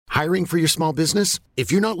Hiring for your small business?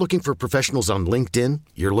 If you're not looking for professionals on LinkedIn,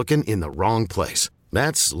 you're looking in the wrong place.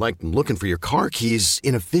 That's like looking for your car keys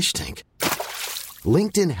in a fish tank.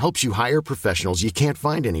 LinkedIn helps you hire professionals you can't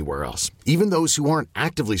find anywhere else, even those who aren't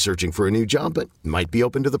actively searching for a new job but might be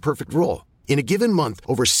open to the perfect role. In a given month,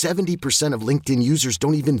 over 70% of LinkedIn users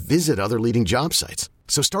don't even visit other leading job sites.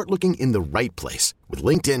 So start looking in the right place. With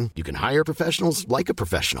LinkedIn, you can hire professionals like a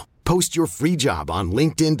professional. Post your free job on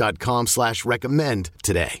linkedin.com/recommend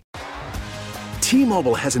today.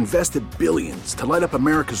 T-Mobile has invested billions to light up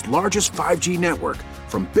America's largest 5G network,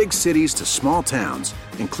 from big cities to small towns,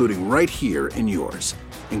 including right here in yours.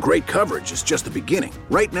 And great coverage is just the beginning.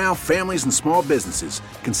 Right now, families and small businesses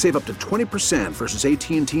can save up to 20% versus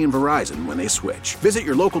AT&T and Verizon when they switch. Visit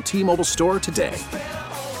your local T-Mobile store today.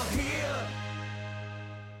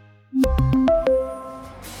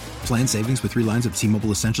 Plan savings with 3 lines of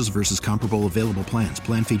T-Mobile Essentials versus comparable available plans.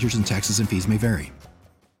 Plan features and taxes and fees may vary.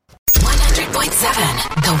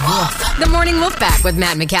 100.7 The Wolf. The Morning Wolf Pack with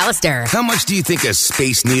Matt McAllister. How much do you think a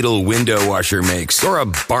Space Needle window washer makes? Or a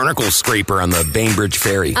barnacle scraper on the Bainbridge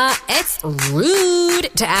Ferry? It's rude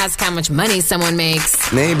to ask how much money someone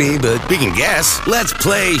makes. Maybe, but we can guess. Let's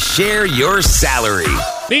play Share Your Salary.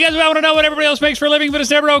 Because we want to know what everybody else makes for a living, but it's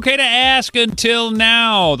never okay to ask until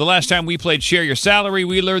now. The last time we played Share Your Salary,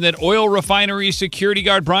 we learned that oil refinery security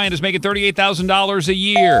guard Brian is making $38,000 a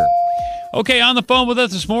year. Okay, on the phone with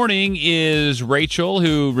us this morning is Rachel,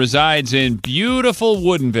 who resides in beautiful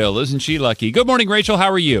Woodinville. Isn't she lucky? Good morning, Rachel. How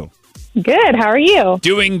are you? Good. How are you?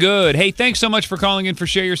 Doing good. Hey, thanks so much for calling in for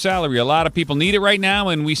Share Your Salary. A lot of people need it right now,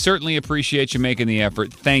 and we certainly appreciate you making the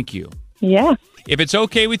effort. Thank you. Yeah. If it's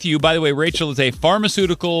okay with you, by the way, Rachel is a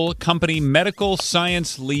pharmaceutical company medical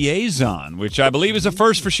science liaison, which I believe is a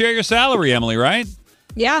first for Share Your Salary, Emily, right?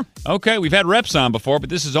 Yeah. Okay, we've had reps on before, but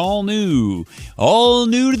this is all new. All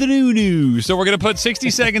new to the new. So we're going to put 60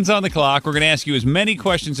 seconds on the clock. We're going to ask you as many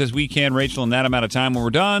questions as we can, Rachel, in that amount of time. When we're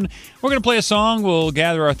done, we're going to play a song. We'll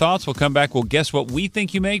gather our thoughts. We'll come back. We'll guess what we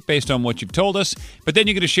think you make based on what you've told us. But then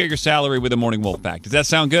you're going to share your salary with the Morning Wolf Pack. Does that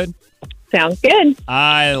sound good? Sounds good.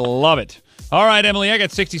 I love it. All right, Emily, I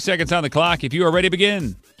got 60 seconds on the clock. If you are ready,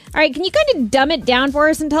 begin. All right, can you kind of dumb it down for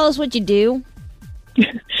us and tell us what you do?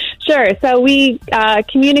 Sure. So we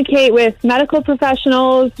communicate with medical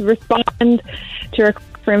professionals, respond to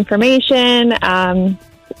for information,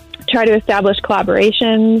 try to establish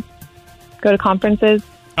collaborations, go to conferences.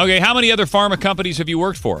 Okay, how many other pharma companies have you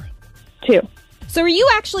worked for? 2. So are you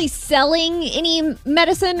actually selling any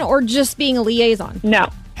medicine or just being a liaison? No.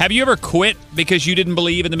 Have you ever quit because you didn't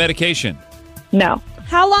believe in the medication? No.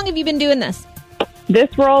 How long have you been doing this?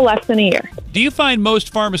 This role, less than a year. Do you find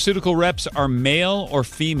most pharmaceutical reps are male or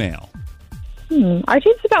female? Our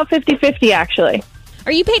team's about 50-50, actually.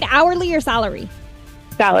 Are you paid hourly or salary?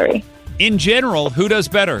 Salary. In general, who does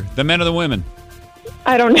better, the men or the women?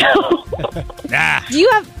 I don't know. Do you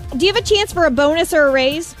have a chance for a bonus or a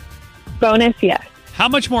raise? Bonus, yes. How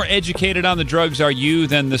much more educated on the drugs are you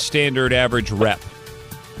than the standard average rep?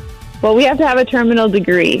 Well, we have to have a terminal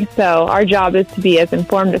degree, so our job is to be as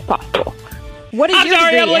informed as possible. What is I'm your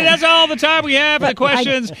sorry, degree Emily, in? that's all the time we have for the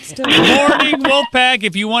questions. Morning Wolfpack,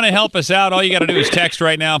 if you want to help us out, all you got to do is text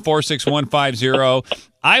right now, 46150.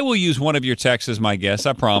 I will use one of your texts as my guest,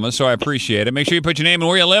 I promise, so I appreciate it. Make sure you put your name and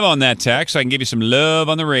where you live on that text so I can give you some love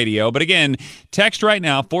on the radio. But again, text right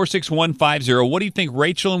now, 46150. What do you think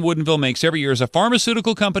Rachel in Woodinville makes every year as a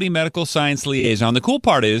pharmaceutical company medical science liaison? The cool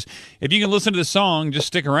part is, if you can listen to the song, just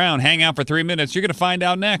stick around, hang out for 3 minutes. You're going to find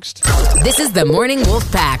out next. This is the Morning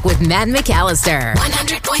Wolf Pack with Matt McAllister.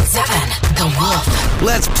 100.7 The Wolf.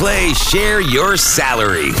 Let's play Share Your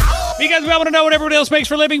Salary. Because we want to know what everybody else makes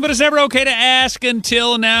for a living, but it's never okay to ask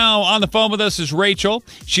until now. On the phone with us is Rachel.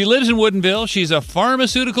 She lives in Woodinville. She's a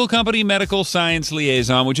pharmaceutical company medical science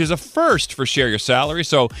liaison, which is a first for Share Your Salary.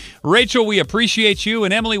 So, Rachel, we appreciate you.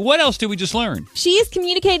 And Emily, what else did we just learn? She is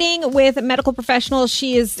communicating with medical professionals.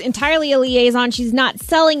 She is entirely a liaison. She's not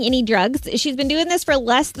selling any drugs. She's been doing this for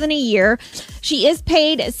less than a year. She is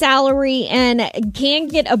paid salary and can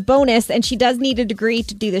get a bonus, and she does need a degree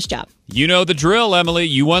to do this job. You know the drill, Emily.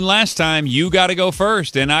 You won last time. You got to go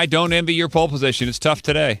first, and I don't envy your pole position. It's tough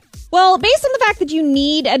today. Well, based on the fact that you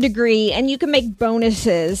need a degree and you can make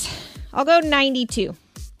bonuses, I'll go 92.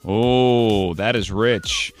 Oh, that is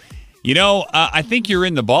rich. You know, I think you're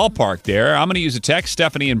in the ballpark there. I'm going to use a text,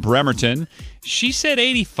 Stephanie in Bremerton. She said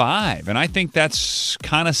 85, and I think that's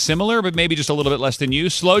kind of similar, but maybe just a little bit less than you.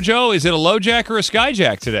 Slow Joe, is it a low jack or a sky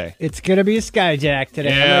jack today? It's going to be a sky jack today.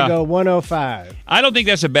 Yeah. I'm going to go 105. I don't think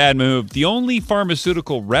that's a bad move. The only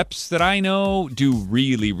pharmaceutical reps that I know do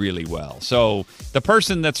really, really well. So the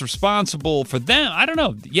person that's responsible for them, I don't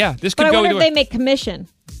know. Yeah, this could But I go wonder either if way. they make commission.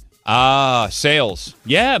 Sales.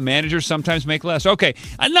 Yeah, managers sometimes make less. Okay,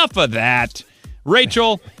 enough of that.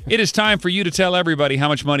 Rachel, it is time for you to tell everybody how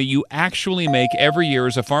much money you actually make every year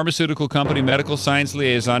as a pharmaceutical company medical science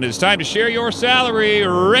liaison. It is time to share your salary.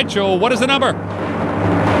 Rachel, what is the number?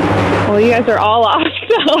 Well, you guys are all off.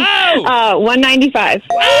 So, $195.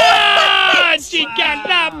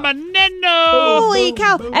 Holy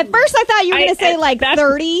cow. At first, I thought you were going to say like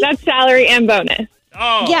 30. That's salary and bonus.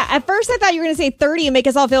 Oh. Yeah, at first I thought you were going to say 30 and make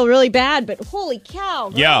us all feel really bad, but holy cow.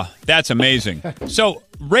 Girl. Yeah, that's amazing. So,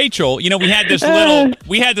 Rachel, we had this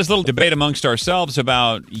little debate amongst ourselves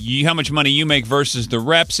about how much money you make versus the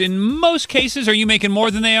reps. In most cases, are you making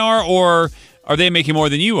more than they are, or are they making more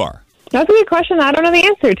than you are? That's a good question I don't know the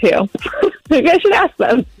answer to. Maybe I should ask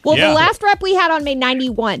them. Well, the last rep we had on made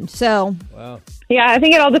 91, so. Wow. Yeah, I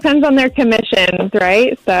think it all depends on their commissions,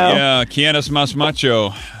 right? So yeah, quienes más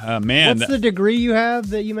macho. Man. What's the degree you have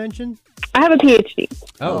that you mentioned? I have a PhD.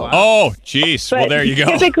 Oh, wow. Oh, geez. Well, there you go.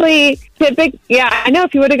 Typically, yeah, I know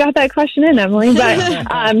if you would have got that question in, Emily,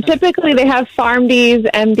 but typically they have PharmDs,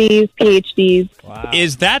 MDs, PhDs. Wow.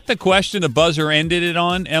 Is that the question the buzzer ended it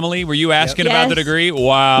on, Emily? Were you asking about the degree?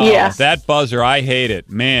 Wow. Yeah. That buzzer, I hate it.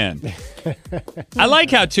 Man. I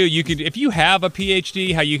like how, too, you could, if you have a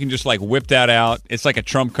PhD, how you can just, whip that out. It's like a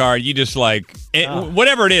trump card. You just,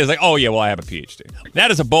 whatever it is, oh, yeah, well, I have a PhD.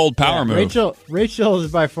 That is a bold power move. Rachel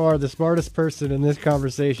is by far the smartest person in this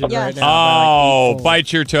conversation right now. Oh,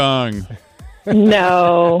 bite your tongue.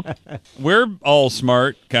 No. We're all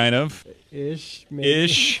smart, kind of. Ish. Maybe.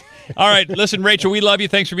 Ish. All right, listen, Rachel, we love you.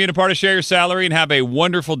 Thanks for being a part of Share Your Salary, and have a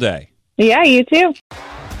wonderful day. Yeah, you too.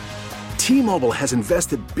 T-Mobile has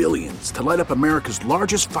invested billions to light up America's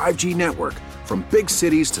largest 5G network, from big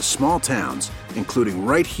cities to small towns, including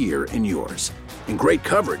right here in yours. And great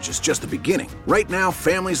coverage is just the beginning. Right now,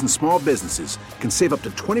 families and small businesses can save up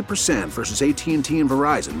to 20% versus AT&T and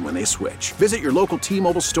Verizon when they switch. Visit your local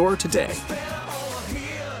T-Mobile store today.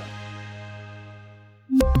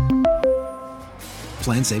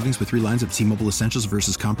 Plan savings with 3 lines of T-Mobile Essentials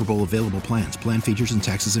versus comparable available plans. Plan features and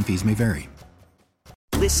taxes and fees may vary.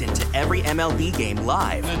 Listen to every MLB game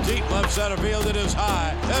live. In the deep left center field, it is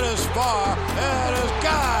high, it is far, it is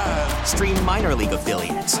gone. Stream minor league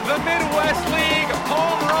affiliates. The Midwest League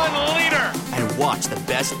home run leader. And watch the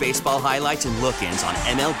best baseball highlights and look-ins on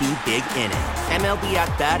MLB Big Inning. MLB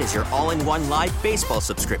At Bat is your all-in-one live baseball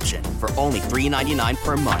subscription for only $3.99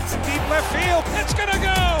 per month. Deep left field, it's gonna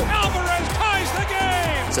go. Alvarez ties the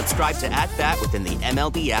game. Subscribe to At Bat within the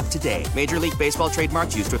MLB app today. Major League Baseball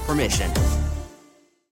trademarks used with permission.